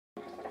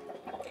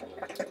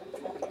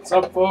What's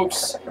up,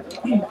 folks?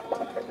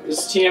 This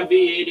is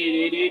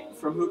TMV8888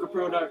 from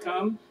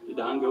hookahpro.com, the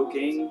Dongo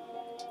King.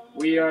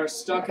 We are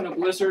stuck in a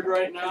blizzard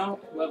right now,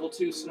 level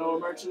 2 snow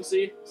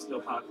emergency.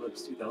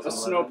 Snowpocalypse 2011. A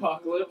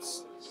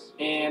snowpocalypse.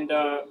 And,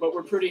 but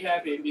we're pretty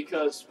happy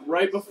because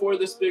right before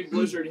this big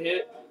blizzard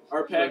hit,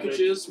 our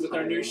packages with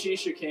our new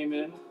shisha came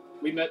in.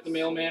 We met the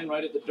mailman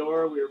right at the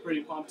door. We were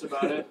pretty pumped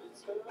about it.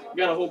 We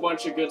got a whole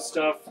bunch of good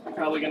stuff. We're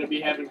probably going to be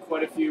having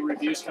quite a few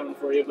reviews coming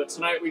for you. But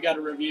tonight we got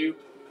a review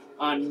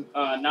on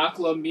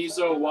Nakhla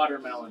Mizo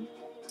Watermelon.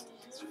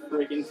 It's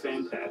friggin'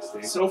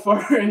 fantastic. So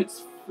far,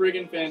 it's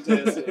friggin'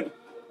 fantastic.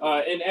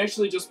 And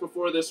actually, just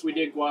before this, we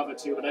did guava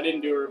too, but I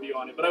didn't do a review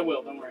on it. But I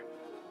will, don't worry.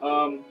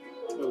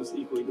 It was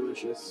equally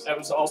delicious. That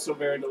was also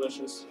very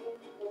delicious.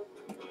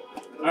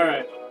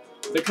 Alright.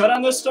 The cut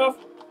on this stuff,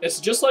 it's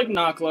just like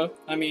Nakhla.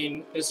 I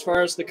mean, as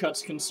far as the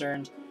cut's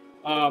concerned.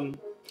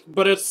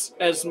 But it's,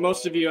 as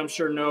most of you I'm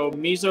sure know,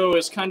 Mizo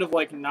is kind of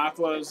like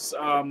Nakhla's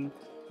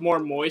more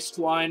moist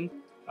line.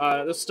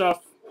 This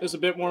stuff is a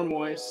bit more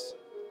moist.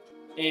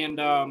 And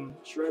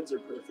shreds are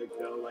perfect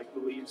though, like the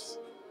leaves.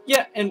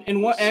 Yeah,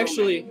 and what so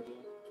actually... manageable.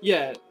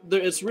 Yeah,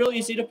 it's real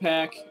easy to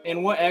pack,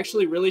 and what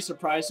actually really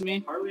surprised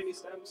me... Hardly any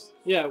stems?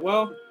 Yeah,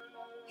 well,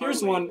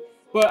 here's one.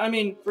 But, I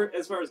mean...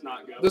 As far as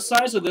knot goes. The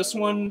size of this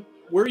one,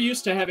 we're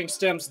used to having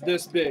stems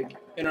this big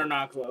in our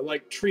Nakhla,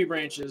 like tree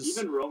branches.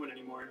 Even Roman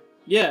anymore.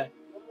 Yeah.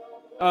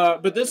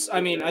 But this,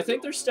 I mean, I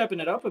think they're stepping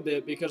it up a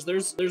bit, because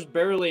there's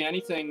barely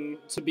anything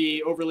to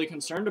be overly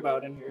concerned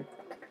about in here.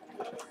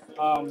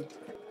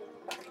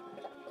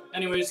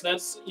 Anyways,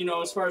 that's, you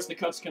know, as far as the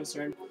cut's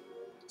concerned.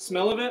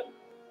 Smell of it?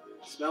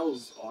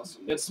 Smells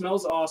awesome. It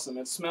smells awesome.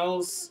 It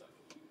smells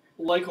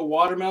like a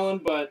watermelon,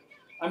 but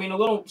I mean a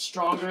little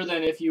stronger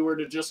than if you were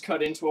to just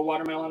cut into a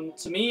watermelon.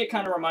 To me, it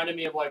kind of reminded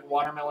me of like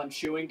watermelon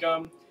chewing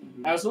gum.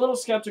 Mm-hmm. I was a little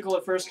skeptical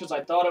at first because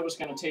I thought it was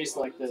going to taste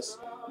like this,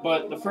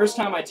 but the first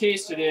time I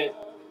tasted it,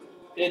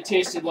 it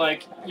tasted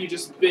like you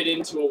just bit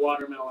into a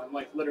watermelon,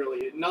 like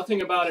literally.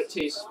 Nothing about it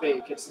tastes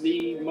fake. It's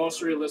the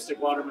most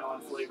realistic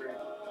watermelon flavor.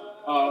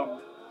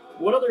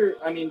 What other?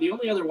 I mean, the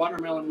only other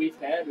watermelon we've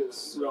had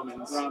is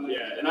Roman's.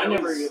 Yeah, and I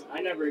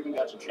never even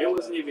got to try. It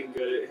wasn't even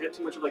good. It had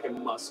too much of like a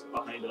musk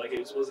behind it. Like it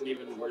just wasn't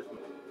even worth it.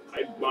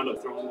 I wound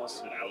up throwing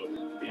most of it out,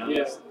 to be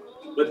honest.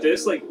 Yeah. But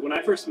this, like, when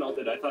I first smelled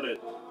it, I thought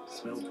it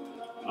smelled.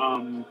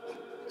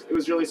 It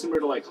was really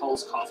similar to like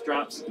Hall's cough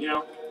drops. You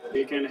know,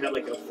 they kind of had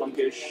like a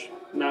funkish,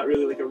 not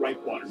really like a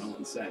ripe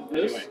watermelon scent.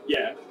 Anyway,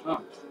 yeah.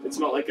 Oh. It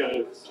smelled like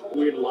a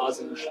weird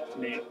lozenge to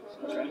me.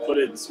 Okay. But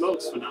it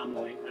smokes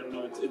phenomenally. I don't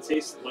know, it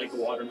tastes like a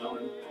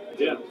watermelon.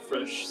 Yeah,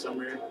 fresh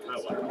summer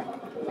cut watermelon.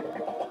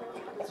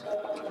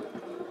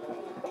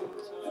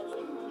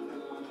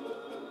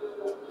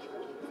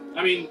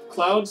 I mean,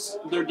 clouds,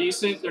 they're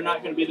decent. They're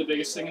not going to be the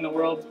biggest thing in the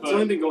world. But it's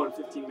only been going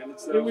 15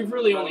 minutes though. We've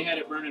really only had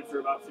it burning for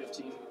about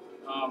 15.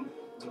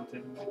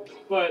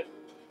 But,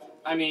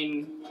 I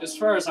mean, as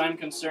far as I'm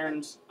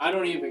concerned, I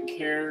don't even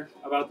care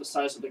about the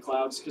size of the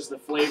clouds because the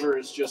flavor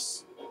is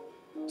just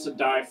to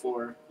die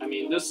for. I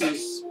mean, this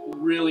is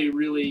really,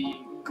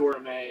 really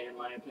gourmet in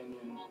my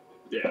opinion.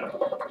 Yeah.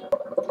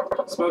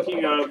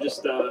 Smoking out of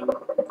just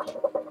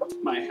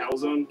my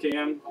Halzone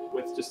can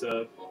with just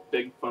a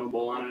big funnel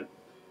bowl on it.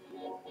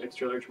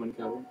 Extra large one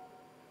cover.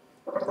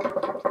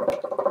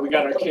 We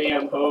got our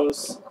KM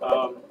hose.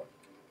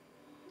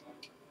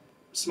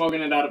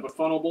 Smoking it out of a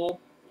funnel bowl.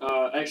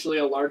 Actually,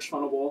 a large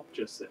funnel bowl.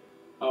 Just it.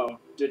 Oh,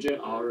 did you?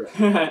 Alright.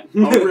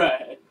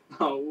 Alright.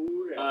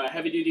 Alright.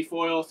 Heavy-duty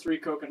foil, 3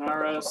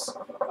 coconaras.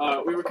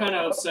 We were kind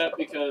of upset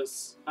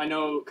because I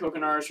know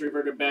coconaras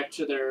reverted back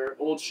to their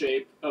old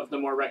shape of the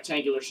more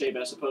rectangular shape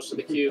as opposed to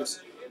the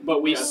cubes.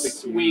 But we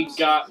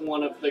got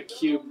one of the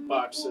cube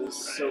boxes,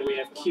 so we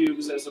have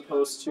cubes as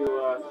opposed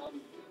to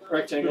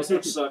rectangles,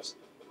 which sucks.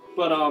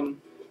 But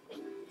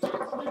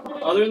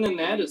other than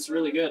that, it's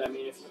really good. I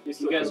mean, if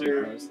you guys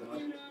are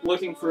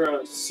looking for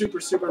a super,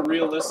 super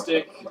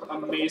realistic,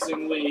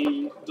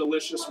 amazingly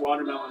delicious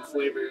watermelon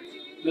flavor,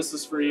 this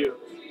is for you.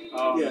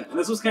 Yeah, and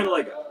this was kind of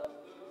like,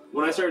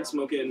 when I started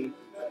smoking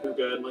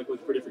hookah and like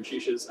looking for different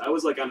shishas, I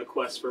was like on a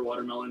quest for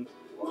watermelon,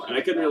 and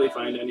I couldn't really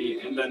find any,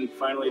 and then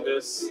finally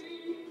this,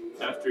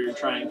 after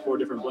trying 4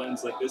 different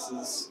blends, like this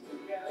is,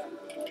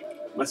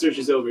 my search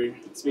is over.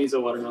 It's Mizo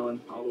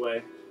watermelon all the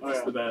way.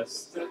 It's the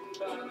best.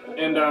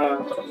 And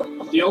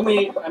the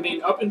only, I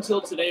mean, up until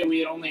today, we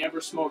had only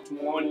ever smoked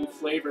one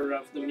flavor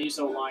of the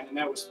Mizo line, and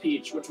that was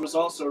peach, which was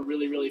also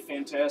really, really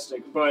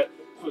fantastic. But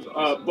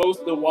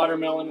both the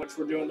watermelon, which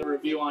we're doing the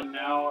review on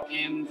now,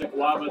 and the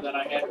guava that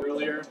I had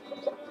earlier,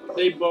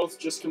 they both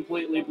just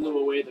completely blew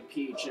away the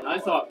peach. And I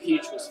thought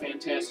peach was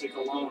fantastic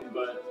alone,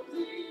 but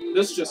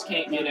this just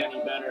can't get any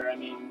better. I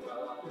mean,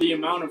 the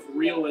amount of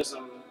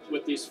realism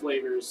with these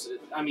flavors,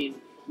 I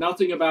mean,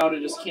 nothing about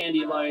it is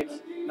candy-like.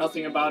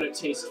 Nothing about it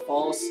tastes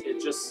false.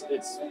 It's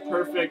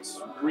perfect,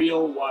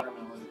 real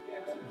watermelon.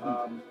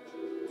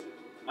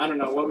 I don't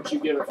know, what would you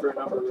give it for a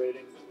number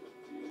rating?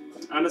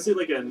 Honestly,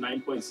 like a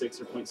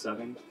 9.6 or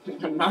 0.7. A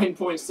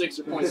 9.6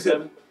 or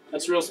 0.7?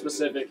 That's real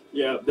specific.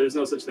 Yeah, there's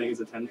no such thing as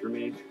a 10 for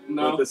me.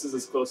 No. But this is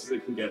as close as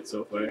it can get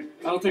so far.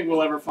 I don't think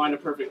we'll ever find a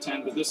perfect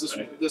 10, but this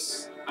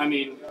is I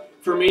mean,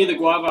 for me, the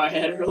guava I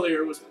had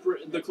earlier was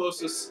the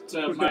closest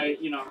to my,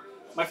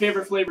 my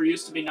favorite flavor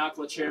used to be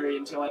Nakhla cherry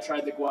until I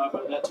tried the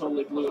guava. That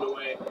totally blew it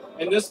away.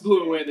 And this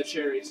blew away the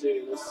cherry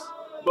too.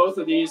 Both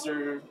of these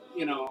are,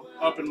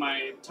 up in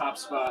my top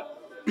spot.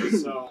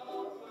 So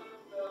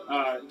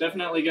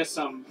definitely get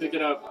some, pick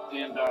it up,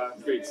 and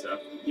great stuff.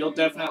 You'll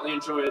definitely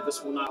enjoy it.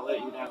 This will not let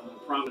you down.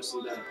 I promise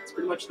you that. It's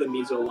pretty much the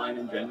Mizo line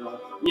in general.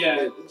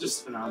 Yeah,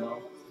 just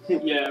phenomenal.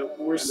 Yeah,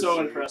 we're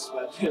so impressed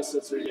by this.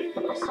 It's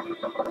ridiculous.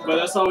 But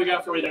that's all we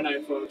got for you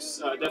tonight,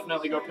 folks.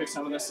 Definitely go pick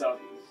some of this up.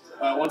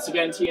 Once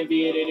again,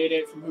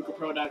 TNV8888 from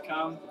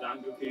hookahpro.com.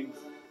 Don King.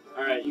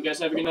 All right, you guys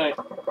have a good night.